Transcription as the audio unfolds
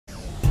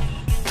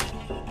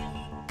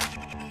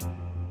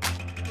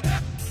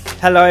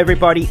Hello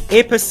everybody,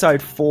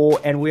 episode 4,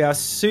 and we are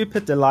super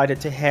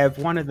delighted to have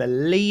one of the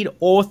lead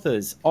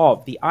authors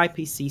of the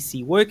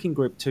IPCC Working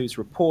Group 2's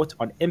report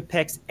on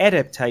impacts,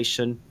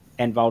 adaptation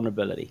and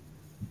vulnerability.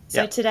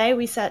 So today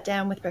we sat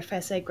down with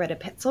Professor Gretta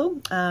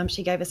Pecl.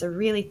 She gave us a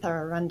really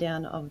thorough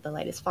rundown of the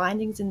latest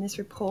findings in this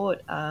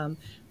report.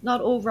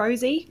 Not all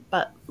rosy,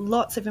 but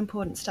lots of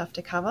important stuff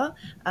to cover.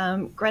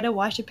 Gretta,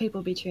 why should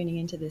people be tuning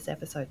into this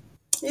episode?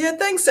 Yeah,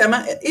 thanks,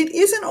 Emma. It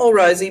isn't all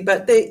rosy,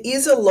 but there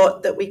is a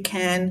lot that we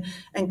can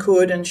and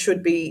could and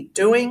should be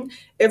doing.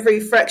 Every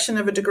fraction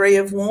of a degree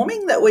of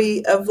warming that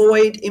we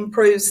avoid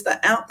improves the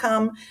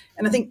outcome.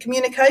 And I think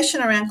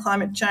communication around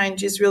climate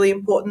change is really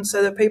important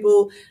so that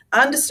people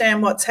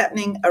understand what's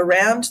happening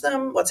around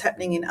them, what's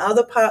happening in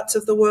other parts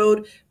of the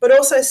world, but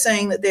also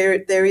seeing that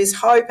there is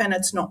hope and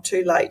it's not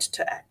too late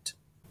to act.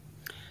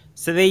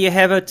 So there you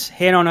have it.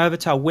 Head on over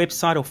to our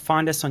website or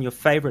find us on your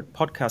favourite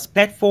podcast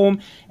platform,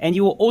 and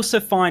you will also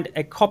find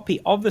a copy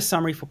of the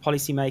summary for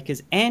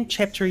policymakers and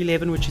Chapter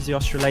 11, which is the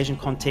Australasian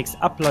context,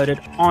 uploaded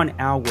on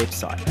our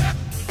website.